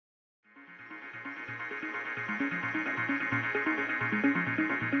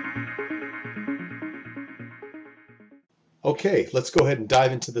Okay, let's go ahead and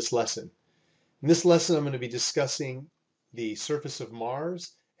dive into this lesson. In this lesson, I'm going to be discussing the surface of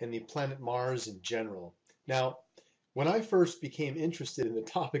Mars and the planet Mars in general. Now, when I first became interested in the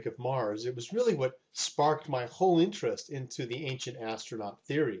topic of Mars, it was really what sparked my whole interest into the ancient astronaut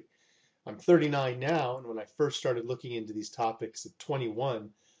theory. I'm 39 now, and when I first started looking into these topics at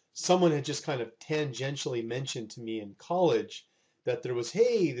 21, someone had just kind of tangentially mentioned to me in college that there was,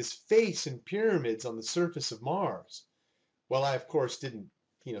 hey, this face and pyramids on the surface of Mars. Well, I of course didn't,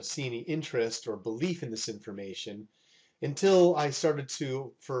 see any interest or belief in this information until I started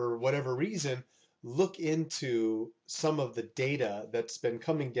to, for whatever reason, look into some of the data that's been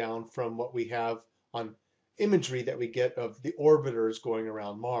coming down from what we have on imagery that we get of the orbiters going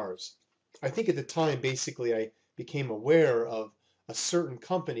around Mars. I think at the time, basically, I became aware of a certain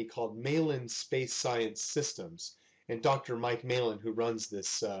company called Malin Space Science Systems. And Dr. Mike Malin, who runs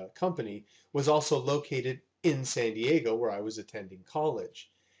this company, was also located in San Diego, where I was attending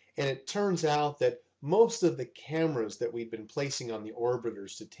college. And it turns out that most of the cameras that we've been placing on the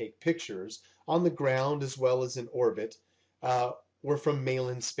orbiters to take pictures on the ground as well as in orbit uh, were from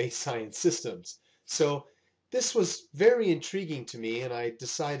Malin Space Science Systems. So this was very intriguing to me, and I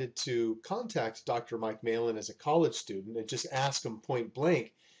decided to contact Dr. Mike Malin as a college student and just ask him point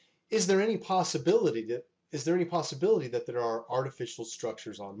blank, is there any possibility that there are artificial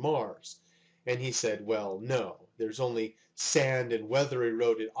structures on Mars? And he said, well, no, there's only sand and weather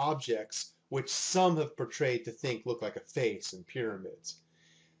eroded objects, which some have portrayed to think look like a face and pyramids.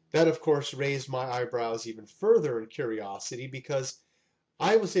 That, of course, raised my eyebrows even further in curiosity because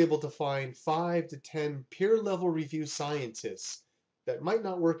I was able to find 5 to 10 peer level review scientists that might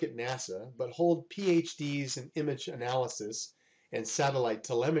not work at NASA, but hold PhDs in image analysis and satellite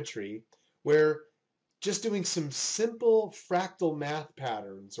telemetry, where just doing some simple fractal math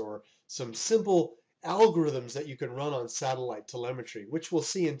patterns or some simple algorithms that you can run on satellite telemetry, which we'll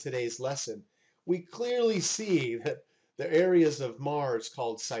see in today's lesson, we clearly see that the areas of Mars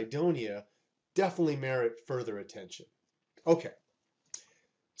called Cydonia definitely merit further attention. Okay,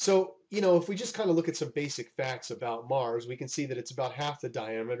 so, if we just kind of look at some basic facts about Mars, we can see that it's about half the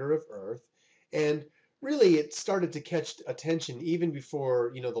diameter of Earth. And really, it started to catch attention even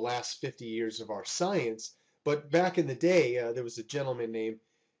before, the last 50 years of our science. But back in the day, there was a gentleman named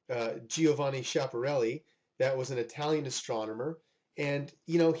Giovanni Schiaparelli that was an Italian astronomer. And,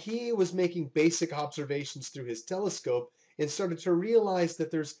 he was making basic observations through his telescope and started to realize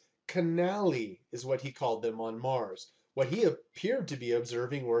that there's canali, is what he called them on Mars. What he appeared to be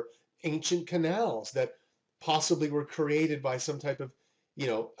observing were ancient canals that possibly were created by some type of, you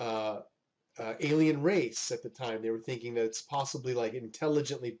know, uh, alien race at the time. They were thinking that it's possibly like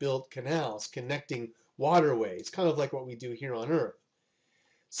intelligently built canals connecting waterways, kind of like what we do here on Earth.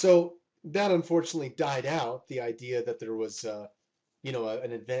 So that unfortunately died out, the idea that there was, an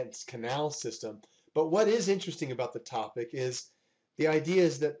advanced canal system. But what is interesting about the topic is the idea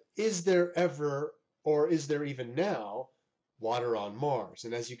is there ever, or is there even now, water on Mars?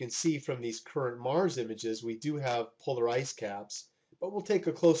 And as you can see from these current Mars images, we do have polar ice caps, but we'll take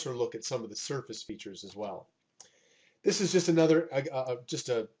a closer look at some of the surface features as well. This is just just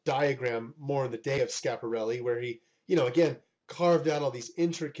a diagram more in the day of Schiaparelli, where he, again, carved out all these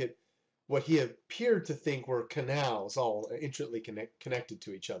intricate, what he appeared to think were canals, all intricately connected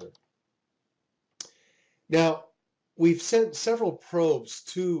to each other. Now, we've sent several probes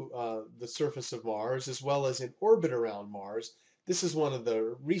to the surface of Mars, as well as in orbit around Mars. This is one of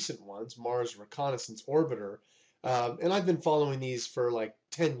the recent ones, Mars Reconnaissance Orbiter. And I've been following these for like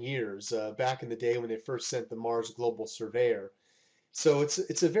 10 years, back in the day when they first sent the Mars Global Surveyor. So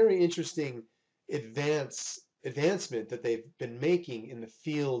it's a very interesting advancement that they've been making in the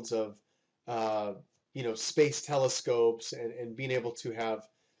fields of space telescopes and being able to have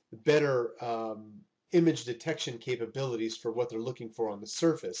better image detection capabilities for what they're looking for on the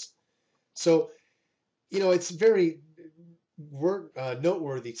surface. So, it's very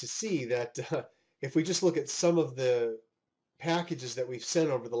noteworthy to see that if we just look at some of the packages that we've sent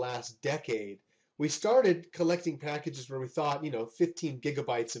over the last decade, we started collecting packages where we thought, 15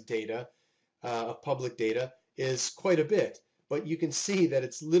 gigabytes of data, of public data, is quite a bit. But you can see that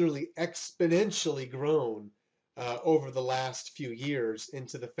it's literally exponentially grown over the last few years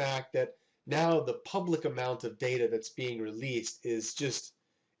into the fact that now the public amount of data that's being released is just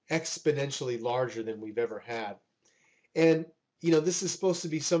exponentially larger than we've ever had. And, this is supposed to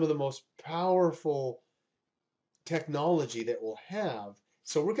be some of the most powerful technology that we'll have.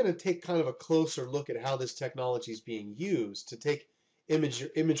 So we're going to take kind of a closer look at how this technology is being used to take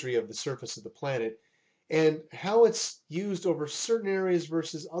imagery of the surface of the planet and how it's used over certain areas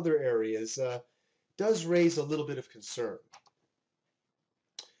versus other areas does raise a little bit of concern.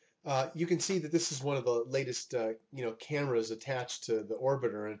 You can see that this is one of the latest cameras attached to the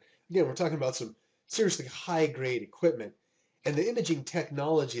orbiter. And again, we're talking about some seriously high-grade equipment. And the imaging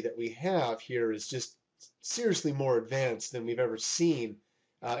technology that we have here is just seriously more advanced than we've ever seen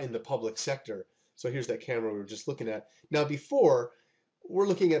in the public sector. So here's that camera we were just looking at. Now before, we're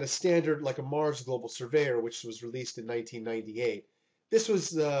looking at a standard like a Mars Global Surveyor, which was released in 1998. This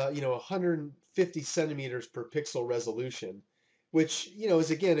was 150 centimeters per pixel resolution, which,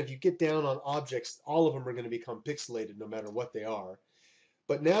 is again, if you get down on objects, all of them are going to become pixelated no matter what they are.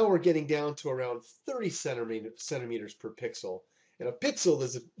 But now we're getting down to around 30 centimeters per pixel. And a pixel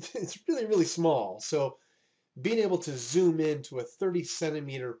it's really, really small. So being able to zoom in to a 30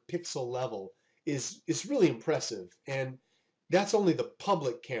 centimeter pixel level is really impressive. And that's only the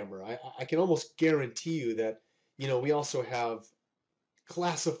public camera. I can almost guarantee you that, we also have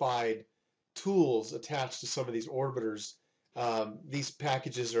classified tools attached to some of these orbiters. These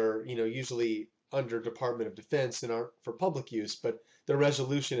packages are, usually under Department of Defense and aren't for public use, but their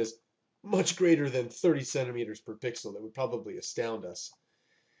resolution is much greater than 30 centimeters per pixel. That would probably astound us.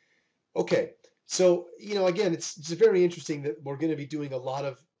 Okay, so, again, it's very interesting that we're going to be doing a lot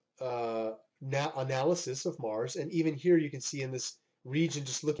of analysis of Mars, and even here you can see in this region,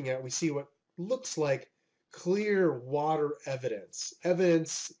 just looking at, we see what looks like clear water evidence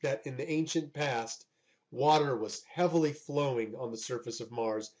that in the ancient past, water was heavily flowing on the surface of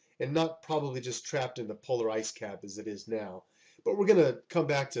Mars and not probably just trapped in the polar ice cap as it is now. But we're going to come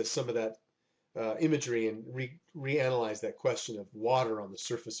back to some of that imagery and reanalyze that question of water on the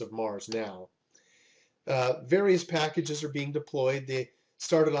surface of Mars now. Various packages are being deployed. They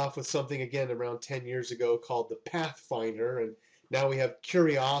started off with something, again, around 10 years ago called the Pathfinder, and now we have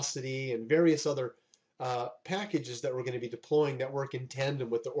Curiosity and various other packages that we're going to be deploying that work in tandem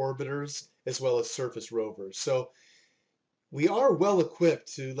with the orbiters as well as surface rovers. So we are well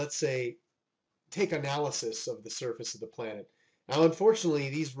equipped to, let's say, take analysis of the surface of the planet. Now, unfortunately,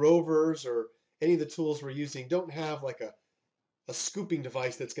 these rovers or any of the tools we're using don't have like a scooping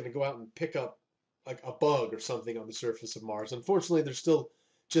device that's going to go out and pick up like a bug or something on the surface of Mars. Unfortunately, they're still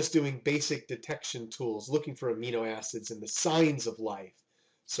just doing basic detection tools, looking for amino acids and the signs of life.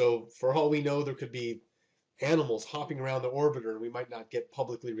 So for all we know, there could be animals hopping around the orbiter, and we might not get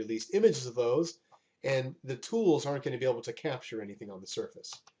publicly released images of those, and the tools aren't going to be able to capture anything on the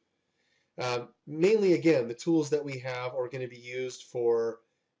surface. Mainly, again, the tools that we have are going to be used for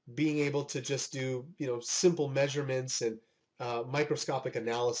being able to just do, simple measurements and microscopic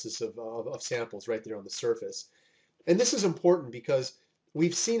analysis of samples right there on the surface. And this is important because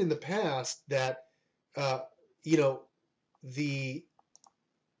we've seen in the past that,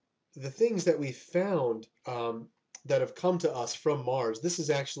 the things that we found that have come to us from Mars, this is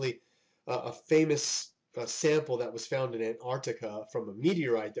actually a famous sample that was found in Antarctica from a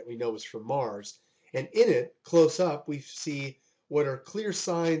meteorite that we know is from Mars. And in it, close up, we see what are clear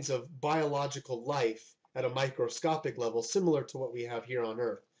signs of biological life at a microscopic level, similar to what we have here on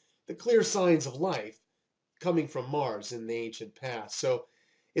Earth. The clear signs of life coming from Mars in the ancient past. So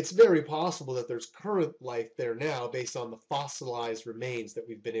it's very possible that there's current life there now based on the fossilized remains that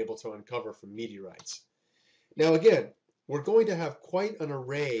we've been able to uncover from meteorites. Now again, we're going to have quite an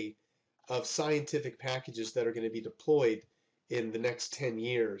array of scientific packages that are going to be deployed in the next 10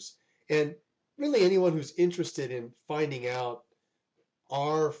 years. And really anyone who's interested in finding out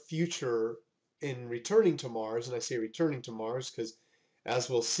our future in returning to Mars, and I say returning to Mars because as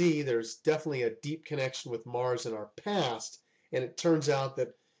we'll see, there's definitely a deep connection with Mars in our past, and it turns out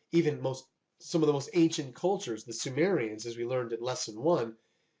that even some of the most ancient cultures, the Sumerians, as we learned in lesson 1,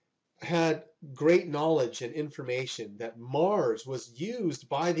 had great knowledge and information that Mars was used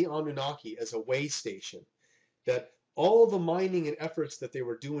by the Anunnaki as a way station, that all the mining and efforts that they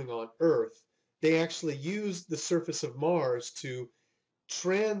were doing on Earth, they actually used the surface of Mars to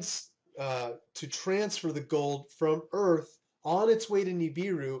transfer the gold from Earth on its way to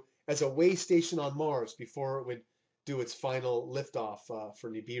Nibiru as a way station on Mars before it would do its final liftoff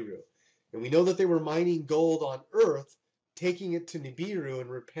for Nibiru. And we know that they were mining gold on Earth, taking it to Nibiru and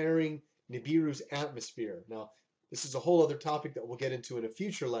repairing Nibiru's atmosphere. Now, this is a whole other topic that we'll get into in a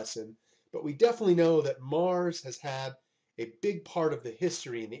future lesson, but we definitely know that Mars has had a big part of the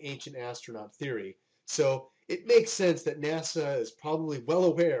history in the ancient astronaut theory. So it makes sense that NASA is probably well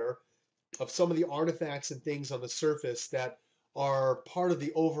aware of some of the artifacts and things on the surface that are part of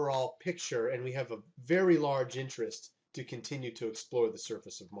the overall picture, and we have a very large interest to continue to explore the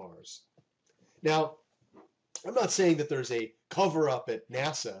surface of Mars. Now, I'm not saying that there's a cover-up at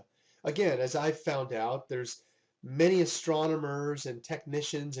NASA. Again, as I've found out, there's many astronomers and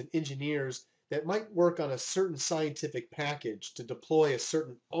technicians and engineers that might work on a certain scientific package to deploy a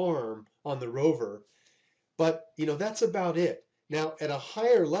certain arm on the rover. But, that's about it. Now, at a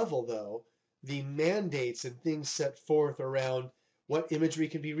higher level, though, the mandates and things set forth around what imagery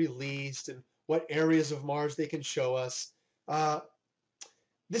can be released and what areas of Mars they can show us.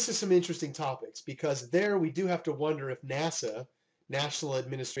 This is some interesting topics because there we do have to wonder if NASA, National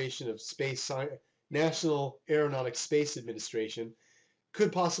Administration of Space Science, National Aeronautics Space Administration,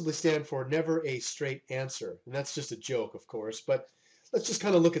 could possibly stand for never a straight answer. And that's just a joke, of course, but let's just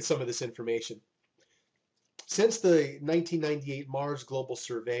kind of look at some of this information. Since the 1998 Mars Global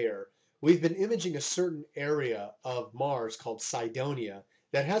Surveyor, we've been imaging a certain area of Mars called Cydonia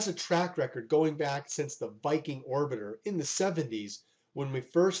that has a track record going back since the Viking orbiter in the 70s when we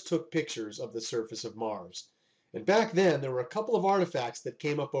first took pictures of the surface of Mars. And back then, there were a couple of artifacts that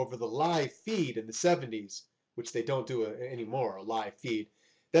came up over the live feed in the 70s, which they don't do anymore, a live feed,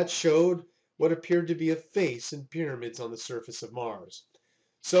 that showed what appeared to be a face and pyramids on the surface of Mars.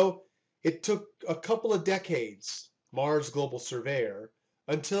 So it took a couple of decades, Mars Global Surveyor,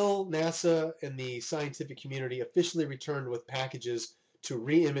 until NASA and the scientific community officially returned with packages to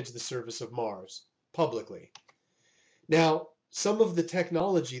re-image the surface of Mars publicly. Now, some of the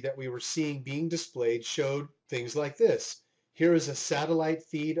technology that we were seeing being displayed showed things like this. Here is a satellite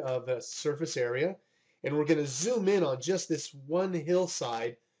feed of a surface area, and we're going to zoom in on just this one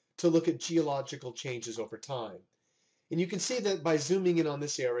hillside to look at geological changes over time. And you can see that by zooming in on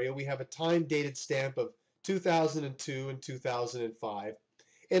this area, we have a time-dated stamp of 2002 and 2005.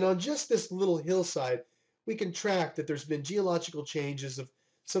 And on just this little hillside, we can track that there's been geological changes of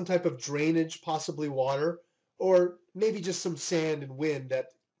some type of drainage, possibly water, or maybe just some sand and wind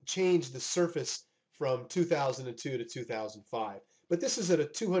that changed the surface from 2002 to 2005. But this is at a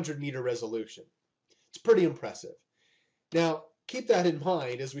 200-meter resolution. It's pretty impressive. Now, keep that in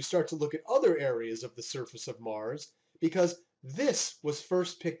mind as we start to look at other areas of the surface of Mars, because this was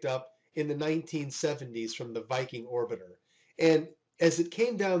first picked up in the 1970s from the Viking orbiter. And as it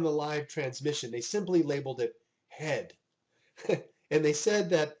came down the live transmission, they simply labeled it head. And they said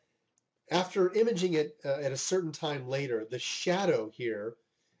that after imaging it at a certain time later, the shadow here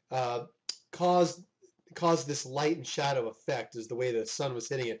caused this light and shadow effect as the way the sun was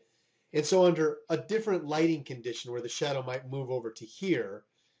hitting it. And so under a different lighting condition where the shadow might move over to here,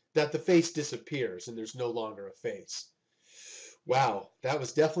 that the face disappears and there's no longer a face. Wow, that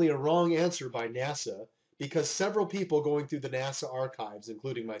was definitely a wrong answer by NASA, because several people going through the NASA archives,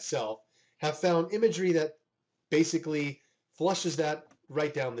 including myself, have found imagery that basically flushes that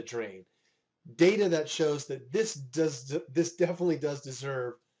right down the drain. Data that shows that this definitely does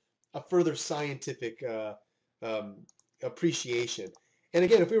deserve a further scientific appreciation. And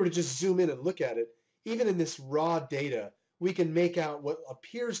again, if we were to just zoom in and look at it, even in this raw data, we can make out what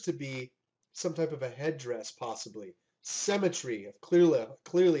appears to be some type of a headdress, possibly. Symmetry of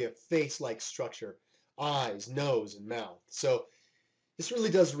clearly a face-like structure, eyes, nose, and mouth. So this really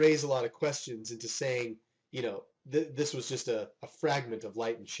does raise a lot of questions into saying, this was just a fragment of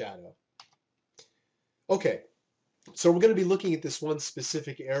light and shadow. Okay, so we're going to be looking at this one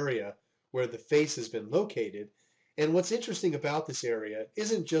specific area where the face has been located. And what's interesting about this area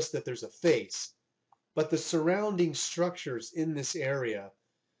isn't just that there's a face, but the surrounding structures in this area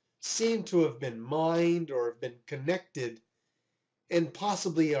seem to have been mined or have been connected and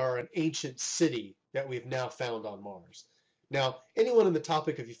possibly are an ancient city that we've now found on Mars. Now, anyone in the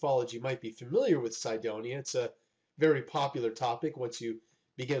topic of ufology might be familiar with Cydonia. It's a very popular topic once you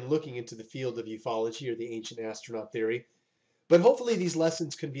begin looking into the field of ufology or the ancient astronaut theory. But hopefully these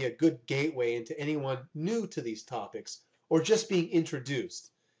lessons can be a good gateway into anyone new to these topics or just being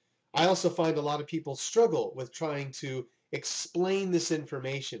introduced. I also find a lot of people struggle with trying to explain this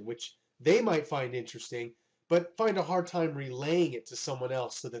information, which they might find interesting, but find a hard time relaying it to someone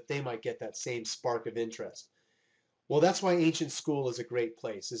else so that they might get that same spark of interest. Well, that's why Ancient School is a great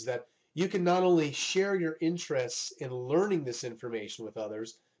place, is that you can not only share your interests in learning this information with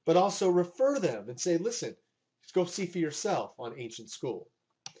others, but also refer them and say, listen, go see for yourself on Ancient School.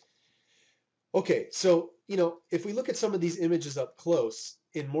 Okay, so, if we look at some of these images up close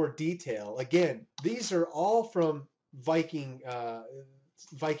in more detail, again, these are all from Viking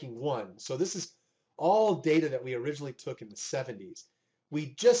 1. So this is all data that we originally took in the 70s.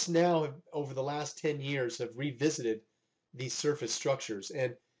 We just now, over the last 10 years, have revisited these surface structures.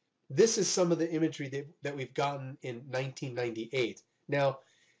 And this is some of the imagery that we've gotten in 1998. Now,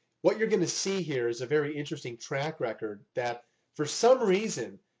 what you're going to see here is a very interesting track record that, for some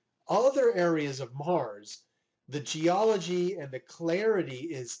reason, other areas of Mars, the geology and the clarity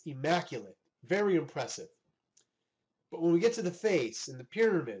is immaculate, very impressive. But when we get to the face and the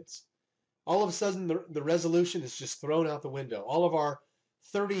pyramids, All of a sudden, the resolution is just thrown out the window. All of our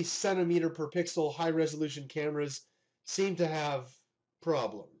 30 centimeter per pixel high resolution cameras seem to have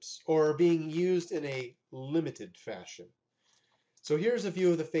problems or are being used in a limited fashion. So here's a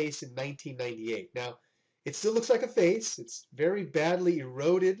view of the face in 1998. Now, it still looks like a face. It's very badly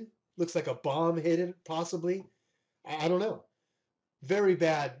eroded. Looks like a bomb hit it, possibly. I don't know. Very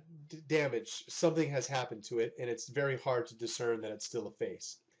bad damage. Something has happened to it, and it's very hard to discern that it's still a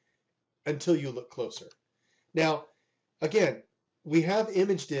face until you look closer. Now, again, we have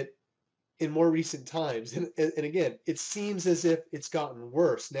imaged it in more recent times, and again, it seems as if it's gotten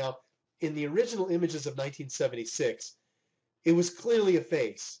worse. Now, in the original images of 1976, it was clearly a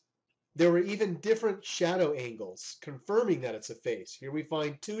face. There were even different shadow angles confirming that it's a face. Here we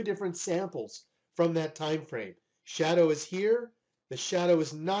find two different samples from that time frame. Shadow is here, the shadow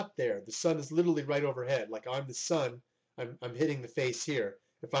is not there. The sun is literally right overhead. Like I'm the sun, I'm hitting the face here.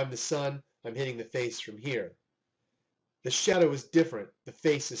 If I'm the sun, I'm hitting the face from here. The shadow is different. The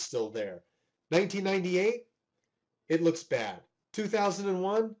face is still there. 1998, it looks bad.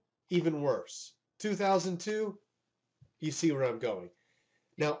 2001, even worse. 2002, you see where I'm going.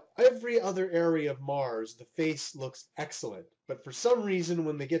 Now, every other area of Mars, the face looks excellent. But for some reason,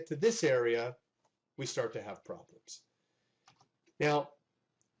 when they get to this area, we start to have problems. Now,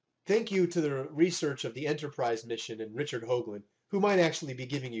 thank you to the research of the Enterprise mission and Richard Hoagland, who might actually be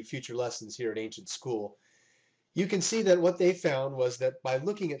giving you future lessons here at Ancient School. You can see that what they found was that by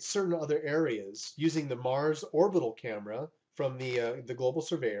looking at certain other areas using the Mars orbital camera from the Global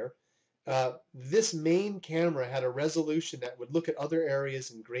Surveyor, this main camera had a resolution that would look at other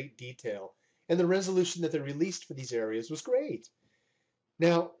areas in great detail, and the resolution that they released for these areas was great.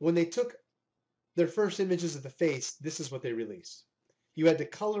 Now, when they took their first images of the face, this is what they released. You had to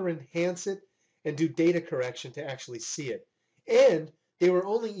color enhance it and do data correction to actually see it. And they were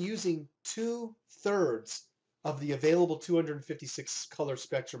only using 2/3 of the available 256 color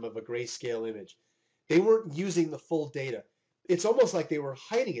spectrum of a grayscale image. They weren't using the full data. It's almost like they were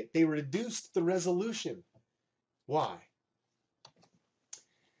hiding it. They reduced the resolution. Why?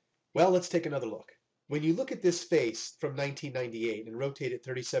 Well, let's take another look. When you look at this face from 1998 and rotate it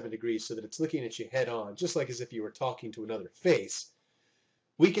 37 degrees so that it's looking at you head on, just like as if you were talking to another face,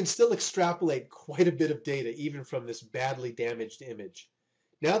 we can still extrapolate quite a bit of data even from this badly damaged image.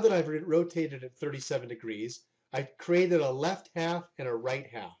 Now that I've rotated it 37 degrees, I've created a left half and a right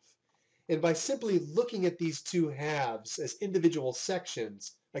half. And by simply looking at these two halves as individual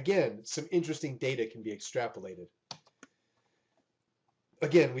sections, again, some interesting data can be extrapolated.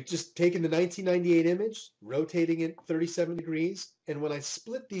 Again, we've just taken the 1998 image, rotating it 37 degrees, and when I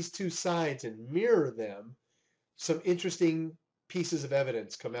split these two sides and mirror them, some interesting pieces of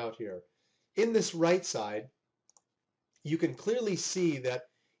evidence come out here. In this right side, you can clearly see that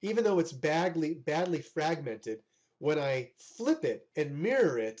even though it's badly fragmented, when I flip it and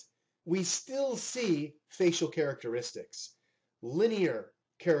mirror it, we still see facial characteristics, linear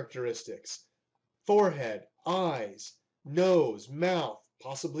characteristics, forehead, eyes, nose, mouth,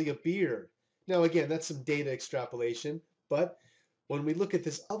 possibly a beard. Now again, that's some data extrapolation, but when we look at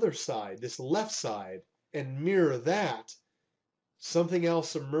this other side, this left side, and mirror that, something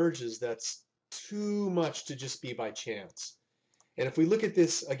else emerges that's too much to just be by chance. And if we look at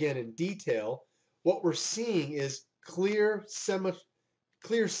this again in detail, what we're seeing is clear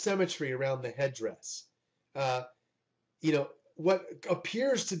symmetry around the headdress. What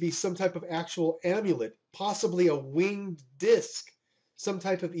appears to be some type of actual amulet, possibly a winged disc, some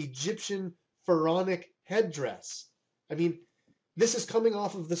type of Egyptian pharaonic headdress. I mean, this is coming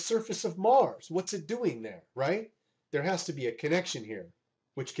off of the surface of Mars. What's it doing there, right? There has to be a connection here,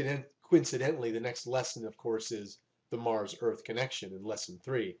 which can coincidentally, the next lesson, of course, is the Mars-Earth connection in lesson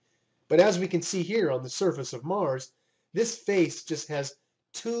 3. But as we can see here on the surface of Mars, this face just has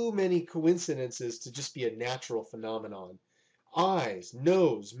too many coincidences to just be a natural phenomenon. Eyes,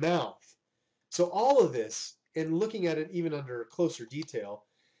 nose, mouth. So all of this, and looking at it even under closer detail,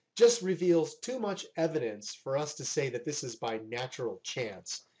 just reveals too much evidence for us to say that this is by natural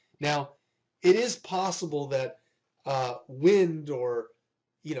chance. Now, it is possible that wind or,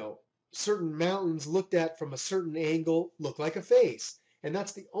 certain mountains looked at from a certain angle look like a face. And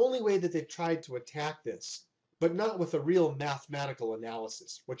that's the only way that they've tried to attack this, but not with a real mathematical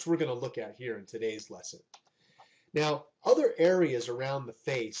analysis, which we're going to look at here in today's lesson. Now, other areas around the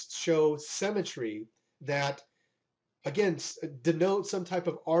face show symmetry that, again, denote some type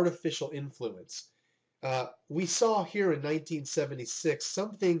of artificial influence. We saw here in 1976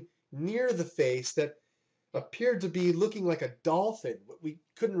 something near the face that appeared to be looking like a dolphin, but we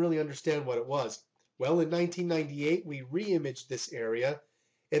couldn't really understand what it was. Well, in 1998, we re-imaged this area,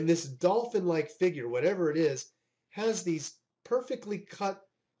 And this dolphin-like figure, whatever it is, has these perfectly cut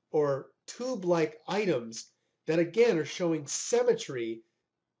or tube-like items that again are showing symmetry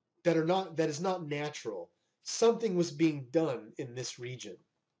that is not natural. Something was being done in this region.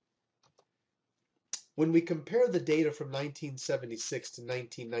 When we compare the data from 1976 to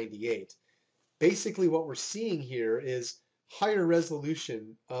 1998, basically what we're seeing here is higher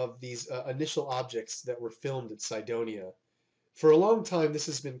resolution of these initial objects that were filmed at Cydonia. For a long time, this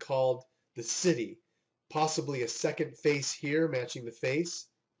has been called the city, possibly a second face here matching the face,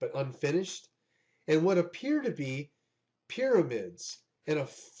 but unfinished, and what appear to be pyramids and a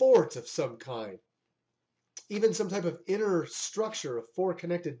fort of some kind, even some type of inner structure of four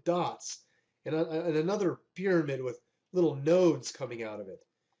connected dots, and another pyramid with little nodes coming out of it,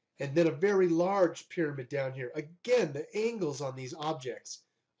 and then a very large pyramid down here. Again, the angles on these objects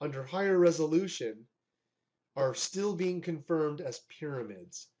under higher resolution are still being confirmed as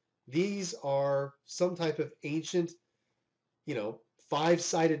pyramids. These are some type of ancient,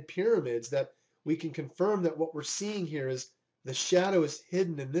 five-sided pyramids that we can confirm that what we're seeing here is the shadow is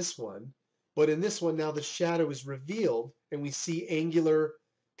hidden in this one, but in this one now the shadow is revealed and we see angular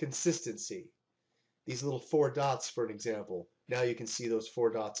consistency. These little four dots, for an example, now you can see those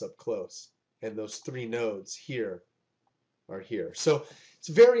four dots up close, and those three nodes here are here. So it's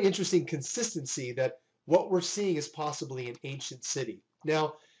very interesting consistency that what we're seeing is possibly an ancient city.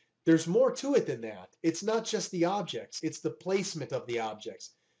 Now, there's more to it than that. It's not just the objects, it's the placement of the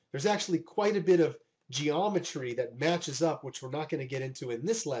objects. There's actually quite a bit of geometry that matches up, which we're not going to get into in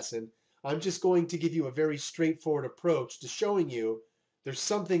this lesson. I'm just going to give you a very straightforward approach to showing you there's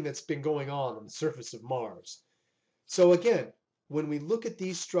something that's been going on the surface of Mars. So again, when we look at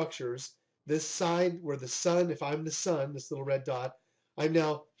these structures, this side where the sun, if I'm the sun, this little red dot, I'm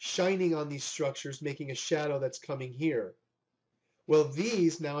now shining on these structures, making a shadow that's coming here. Well,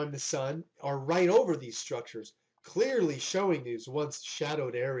 these, now I'm the sun, are right over these structures, clearly showing these once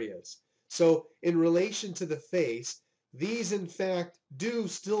shadowed areas. So in relation to the face, these in fact do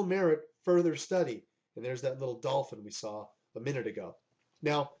still merit further study. And there's that little dolphin we saw a minute ago.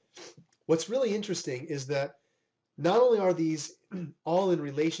 Now, what's really interesting is that not only are these all in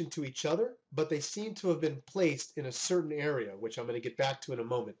relation to each other, but they seem to have been placed in a certain area, which I'm going to get back to in a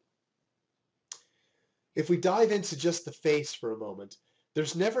moment. If we dive into just the face for a moment,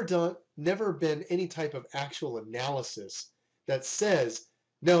 there's never been any type of actual analysis that says,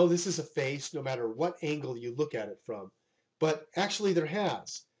 no, this is a face no matter what angle you look at it from. But actually there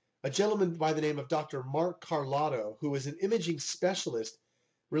has. A gentleman by the name of Dr. Mark Carlotto, who is an imaging specialist,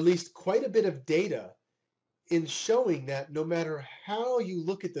 released quite a bit of data in showing that no matter how you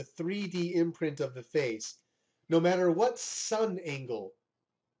look at the 3D imprint of the face, no matter what sun angle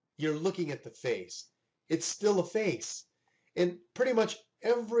you're looking at the face, it's still a face. And pretty much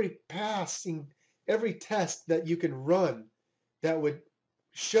every test that you can run that would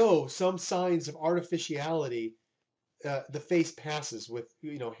show some signs of artificiality, the face passes with,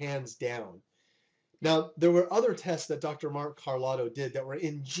 hands down. Now, there were other tests that Dr. Mark Carlotto did that were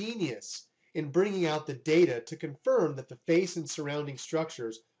ingenious in bringing out the data to confirm that the face and surrounding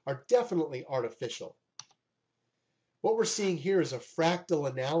structures are definitely artificial. What we're seeing here is a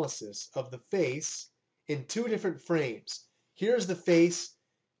fractal analysis of the face in two different frames. Here's the face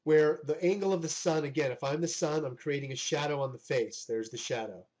where the angle of the sun, again, if I'm the sun, I'm creating a shadow on the face. There's the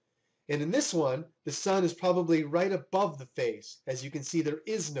shadow. And in this one, the sun is probably right above the face. As you can see, there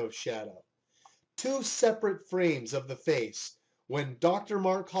is no shadow. Two separate frames of the face. When Dr.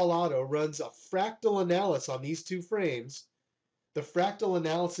 Mark Carlotto runs a fractal analysis on these two frames, the fractal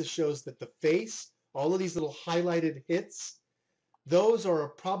analysis shows that the face, all of these little highlighted hits, those are a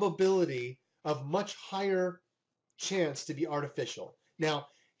probability of much higher chance to be artificial. Now,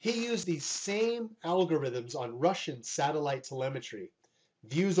 he used these same algorithms on Russian satellite telemetry,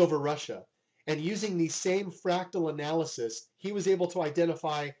 views over Russia, and using these same fractal analysis, he was able to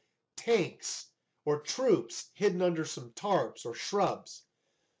identify tanks or troops hidden under some tarps or shrubs.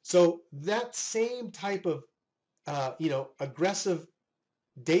 So that same type of aggressive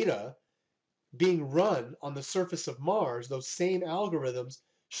data being run on the surface of Mars, those same algorithms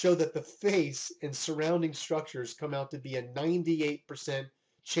show that the face and surrounding structures come out to be a 98%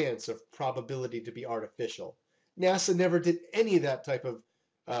 chance of probability to be artificial. NASA never did any of that type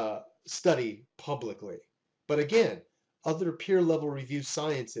of study publicly. But again, other peer-level review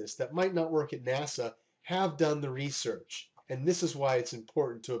scientists that might not work at NASA have done the research. And this is why it's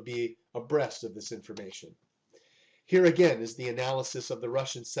important to be abreast of this information. Here again is the analysis of the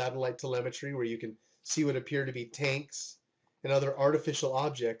Russian satellite telemetry, where you can see what appear to be tanks and other artificial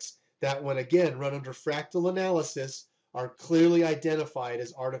objects that, when again run under fractal analysis, are clearly identified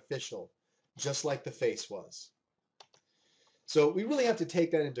as artificial, just like the face was. So we really have to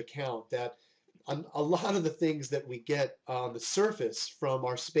take that into account, that a lot of the things that we get on the surface from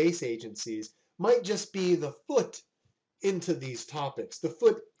our space agencies might just be the foot into these topics, the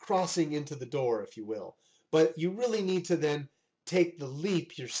foot crossing into the door, if you will. But you really need to then take the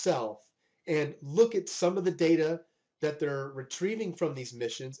leap yourself and look at some of the data that they're retrieving from these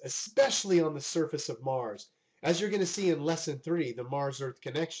missions, especially on the surface of Mars. As you're going to see in Lesson 3, the Mars-Earth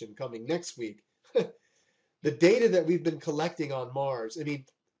connection coming next week, the data that we've been collecting on Mars, I mean,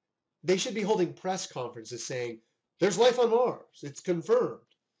 they should be holding press conferences saying, there's life on Mars, it's confirmed.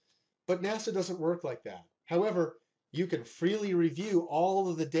 But NASA doesn't work like that. However, you can freely review all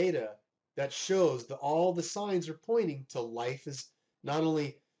of the data that shows that all the signs are pointing to life is not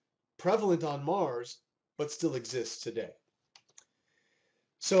only prevalent on Mars, but still exists today.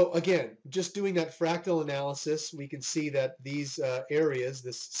 So again, just doing that fractal analysis, we can see that these areas,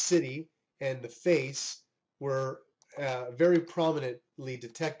 this city and the face, were very prominently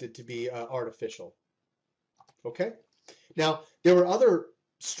detected to be artificial. Okay? Now, there were other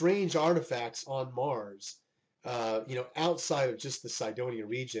strange artifacts on Mars, outside of just the Cydonia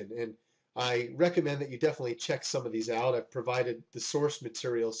region, and I recommend that you definitely check some of these out. I've provided the source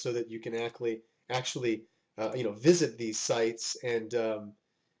material so that you can actually visit these sites and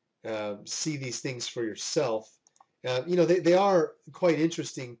see these things for yourself. They are quite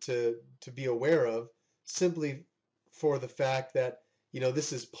interesting to be aware of, simply for the fact that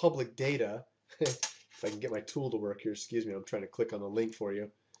this is public data. If I can get my tool to work here, excuse me, I'm trying to click on the link for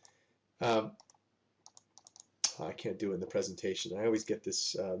you. I can't do it in the presentation. I always get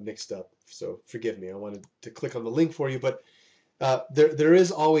this mixed up, so forgive me. I wanted to click on the link for you, but there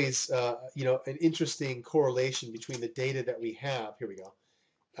is always an interesting correlation between the data that we have. Here we go.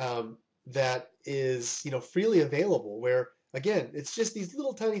 That is freely available. Where again, it's just these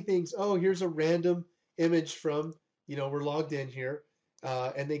little tiny things. Oh, here's a random image from we're logged in here,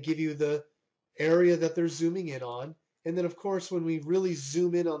 and they give you the area that they're zooming in on, and then of course when we really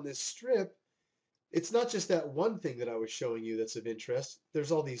zoom in on this strip, it's not just that one thing that I was showing you that's of interest.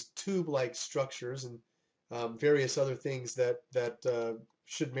 There's all these tube-like structures and various other things that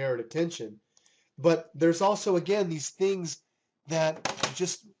should merit attention. But there's also, again, these things that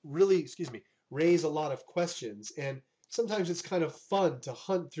just really, raise a lot of questions. And sometimes it's kind of fun to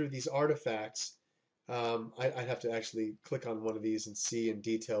hunt through these artifacts. I'd have to actually click on one of these and see in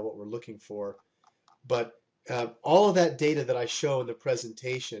detail what we're looking for. But all of that data that I show in the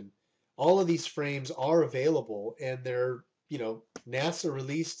presentation, all of these frames are available, and they're, NASA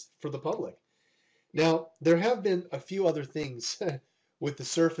released for the public. Now, there have been a few other things with the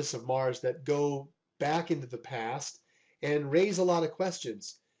surface of Mars that go back into the past and raise a lot of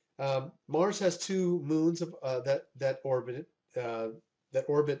questions. Mars has two moons that orbit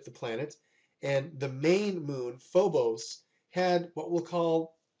the planet, and the main moon, Phobos, had what we'll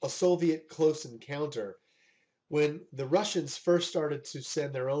call a Soviet close encounter. When the Russians first started to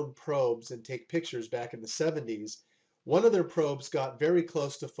send their own probes and take pictures back in the 70s, one of their probes got very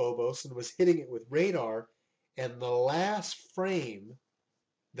close to Phobos and was hitting it with radar, and the last frame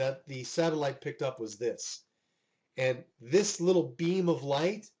that the satellite picked up was this. And this little beam of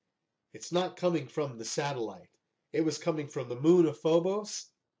light, it's not coming from the satellite. It was coming from the moon of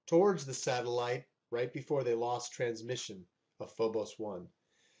Phobos towards the satellite right before they lost transmission of Phobos 1.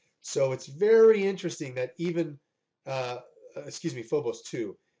 So it's very interesting that even, Phobos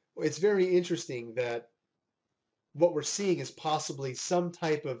 2. It's very interesting that what we're seeing is possibly some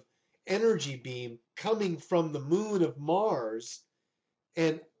type of energy beam coming from the moon of Mars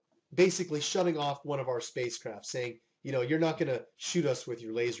and basically shutting off one of our spacecraft, saying, you're not going to shoot us with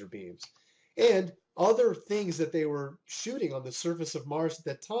your laser beams. And other things that they were shooting on the surface of Mars at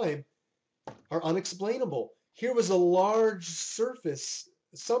that time are unexplainable. Here was a large surface.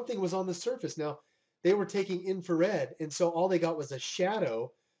 Something was on the surface. Now, they were taking infrared, and so all they got was a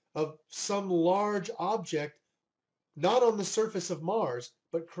shadow of some large object, not on the surface of Mars,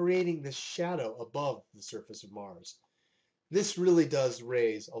 but creating this shadow above the surface of Mars. This really does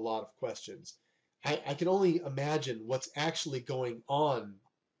raise a lot of questions. I can only imagine what's actually going on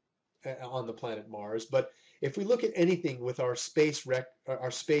the planet Mars, but if we look at anything with our space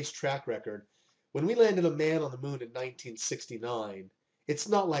track record, when we landed a man on the moon in 1969, it's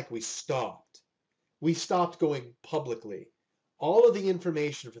not like we stopped. We stopped going publicly. All of the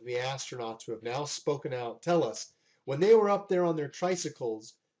information from the astronauts who have now spoken out tell us when they were up there on their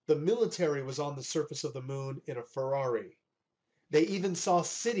tricycles, the military was on the surface of the moon in a Ferrari. They even saw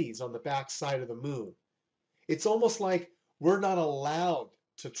cities on the back side of the moon. It's almost like we're not allowed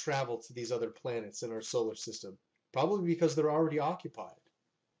to travel to these other planets in our solar system. Probably because they're already occupied.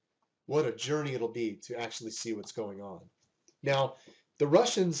 What a journey it'll be to actually see what's going on. Now, the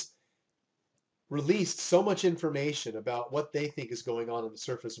Russians released so much information about what they think is going on the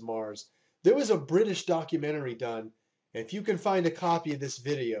surface of Mars. There was a British documentary done, and if you can find a copy of this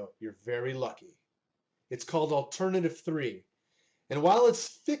video, you're very lucky. It's called Alternative 3. And while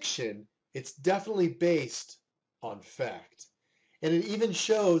it's fiction, it's definitely based on fact. And it even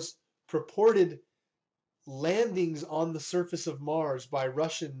shows purported landings on the surface of Mars by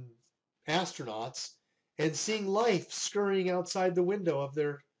Russian astronauts and seeing life scurrying outside the window of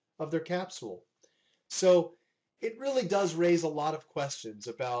their capsule. So it really does raise a lot of questions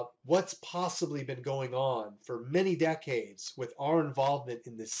about what's possibly been going on for many decades with our involvement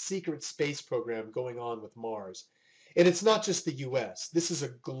in this secret space program going on with Mars. And it's not just the US. This is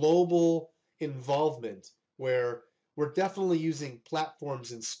a global involvement where we're definitely using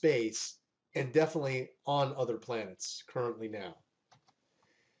platforms in space and definitely on other planets currently now.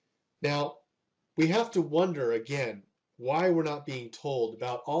 Now, we have to wonder again why we're not being told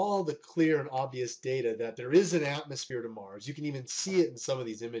about all the clear and obvious data that there is an atmosphere to Mars. You can even see it in some of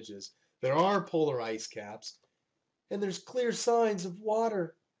these images. There are polar ice caps, and there's clear signs of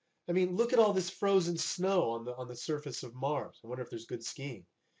water. I mean, look at all this frozen snow on the surface of Mars. I wonder if there's good skiing.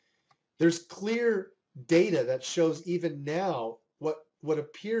 There's clear data that shows even now what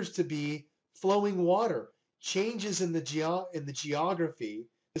appears to be flowing water, changes in the geography.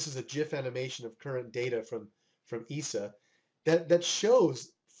 This is a GIF animation of current data from ESA that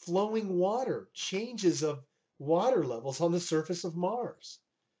shows flowing water, changes of water levels on the surface of Mars.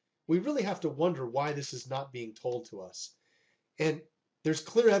 We really have to wonder why this is not being told to us. And there's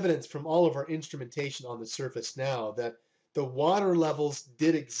clear evidence from all of our instrumentation on the surface now that the water levels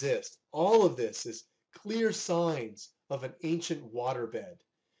did exist. All of this is clear signs of an ancient waterbed,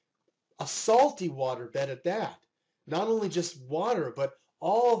 a salty waterbed at that. Not only just water, but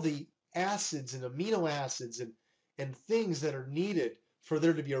all the acids and amino acids and things that are needed for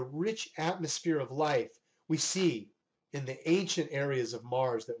there to be a rich atmosphere of life we see in the ancient areas of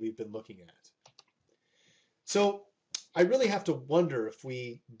Mars that we've been looking at. So I really have to wonder if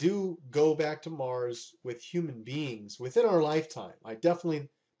we do go back to Mars with human beings within our lifetime. I definitely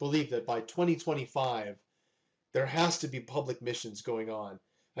believe that by 2025, there has to be public missions going on.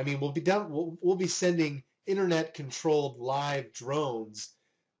 I mean, we'll be sending internet-controlled live drones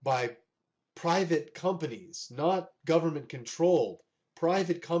by private companies, not government-controlled.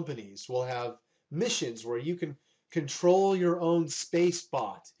 Private companies will have missions where you can control your own space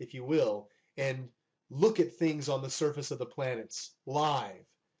bot, if you will, and look at things on the surface of the planets live.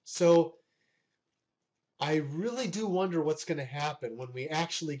 So I really do wonder what's going to happen when we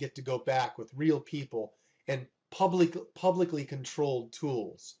actually get to go back with real people and publicly controlled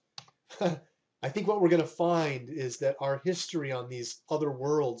tools. I think what we're going to find is that our history on these other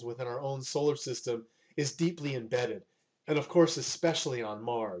worlds within our own solar system is deeply embedded. And of course, especially on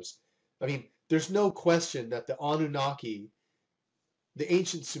Mars. I mean, there's no question that the Anunnaki, the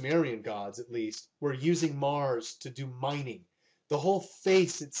ancient Sumerian gods at least, were using Mars to do mining. The whole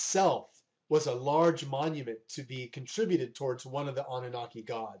face itself was a large monument to be contributed towards one of the Anunnaki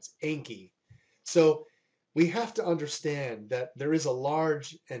gods, Enki. So we have to understand that there is a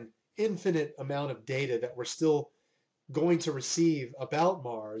large and infinite amount of data that we're still going to receive about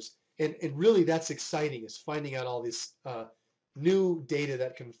Mars. And really that's exciting, is finding out all this new data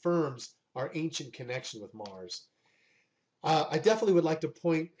that confirms our ancient connection with Mars. I definitely would like to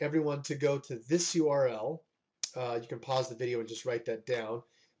point everyone to go to this URL. You can pause the video and just write that down,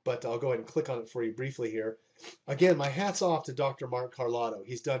 but I'll go ahead and click on it for you briefly here. Again, my hat's off to Dr. Mark Carlotto.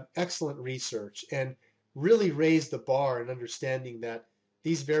 He's done excellent research and really raised the bar in understanding that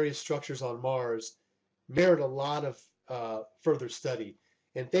these various structures on Mars merit a lot of further study.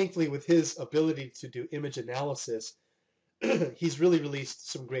 And thankfully, with his ability to do image analysis, he's really released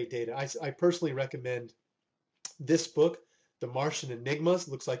some great data. I personally recommend this book, The Martian Enigmas.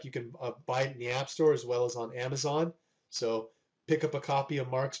 Looks like you can buy it in the App Store as well as on Amazon. So pick up a copy of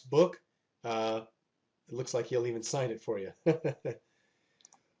Mark's book. It looks like he'll even sign it for you.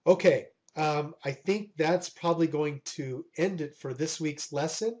 Okay, I think that's probably going to end it for this week's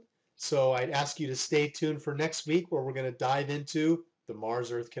lesson. So I'd ask you to stay tuned for next week, where we're going to dive into the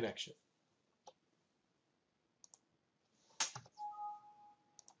Mars-Earth connection.